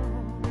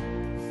wall.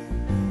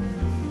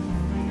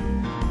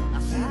 I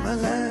see my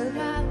light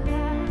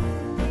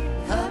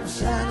come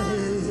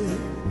shining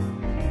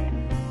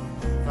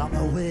from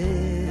the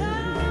west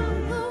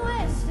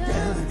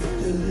down to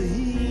the east.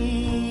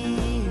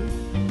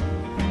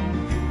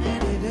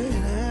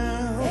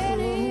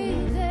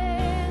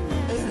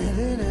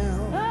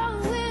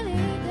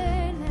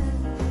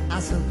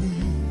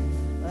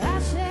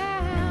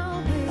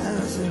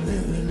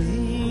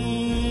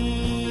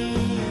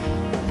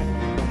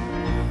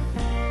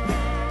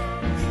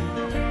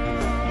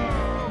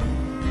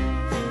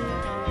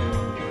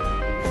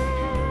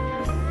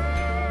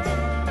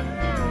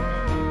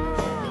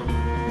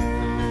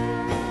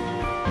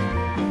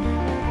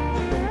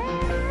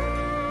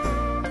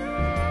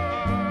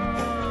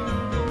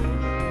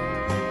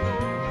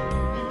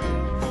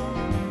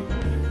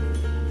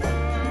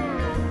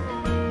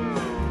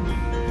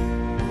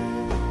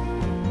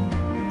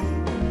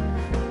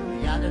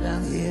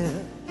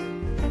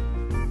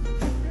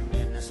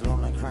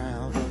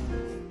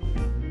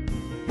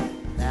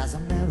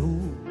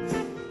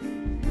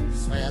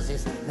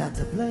 Not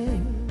to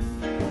blame.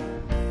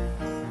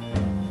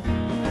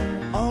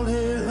 All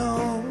day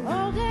long, I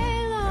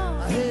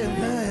hear him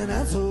crying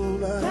out so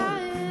loud,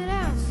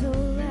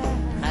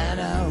 and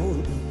I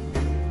hope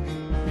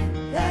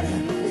that he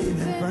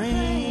even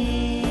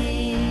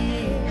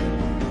brings.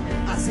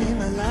 I see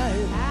my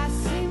light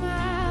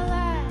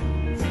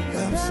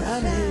come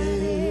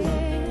shining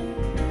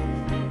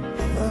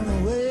from the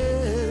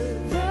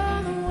west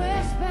down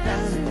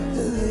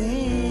to the east.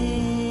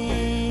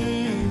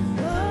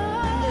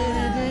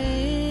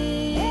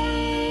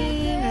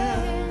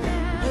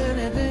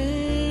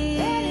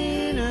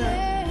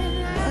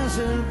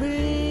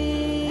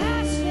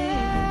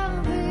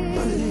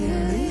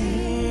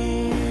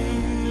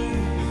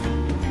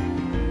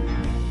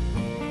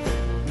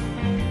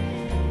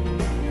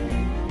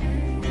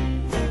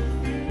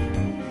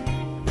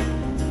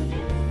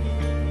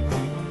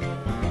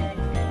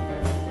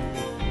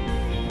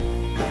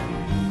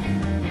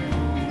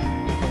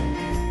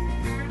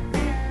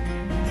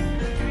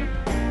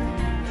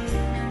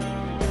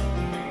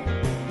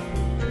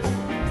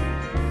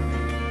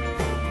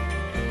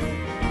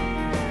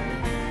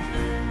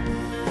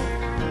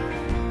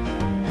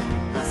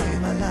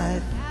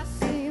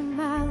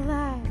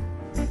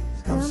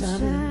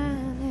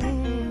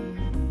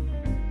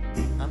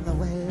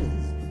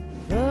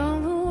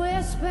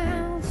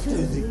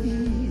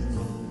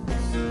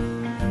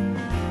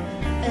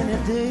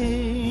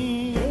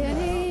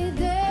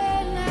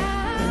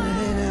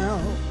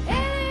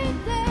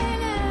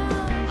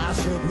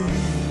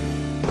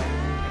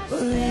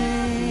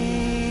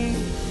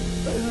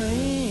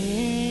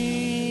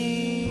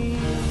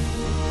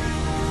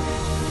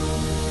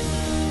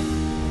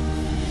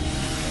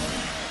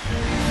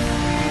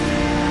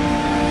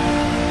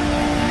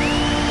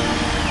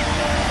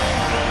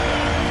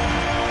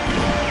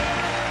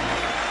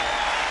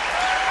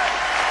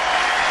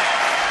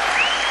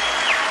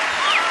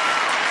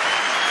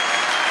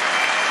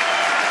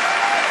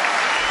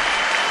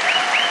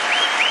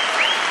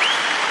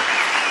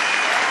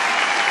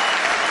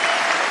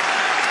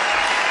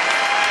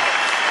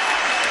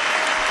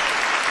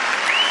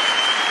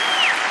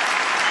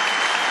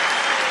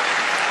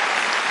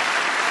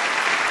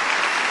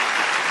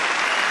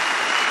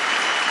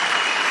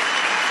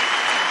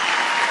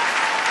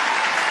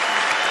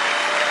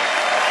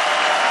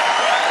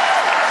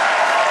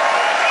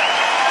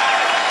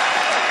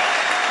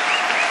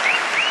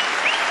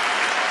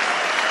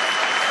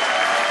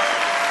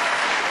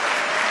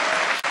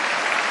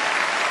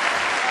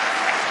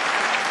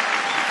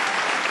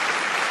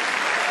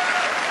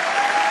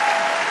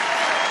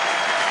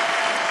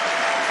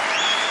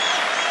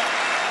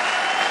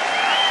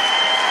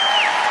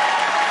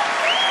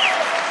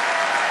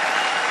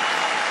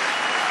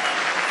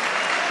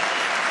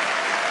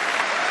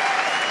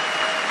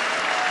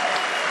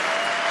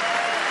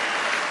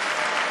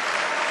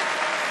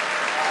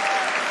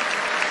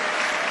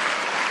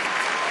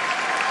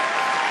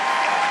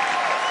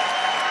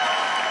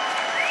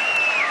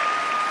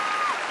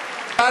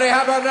 everybody.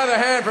 How about another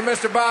hand for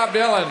Mr. Bob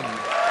Dylan?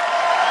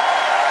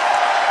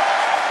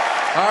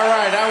 All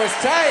right, that was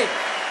tight.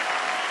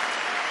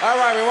 All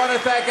right, we want to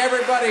thank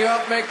everybody who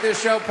helped make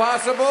this show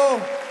possible,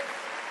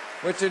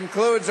 which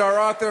includes our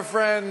author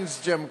friends,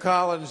 Jim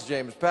Collins,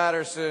 James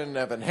Patterson,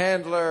 Evan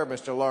Handler,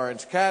 Mr.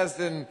 Lawrence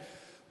Kasdan,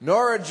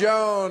 Norah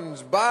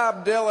Jones,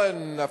 Bob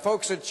Dylan, the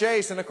folks at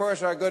Chase, and of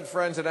course our good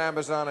friends at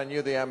Amazon and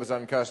you, the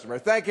Amazon customer.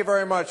 Thank you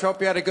very much. Hope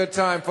you had a good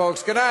time,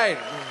 folks. Good night.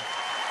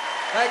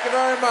 Thank you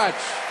very much.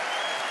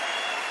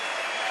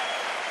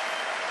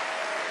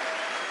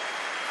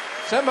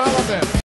 Sim Alabama.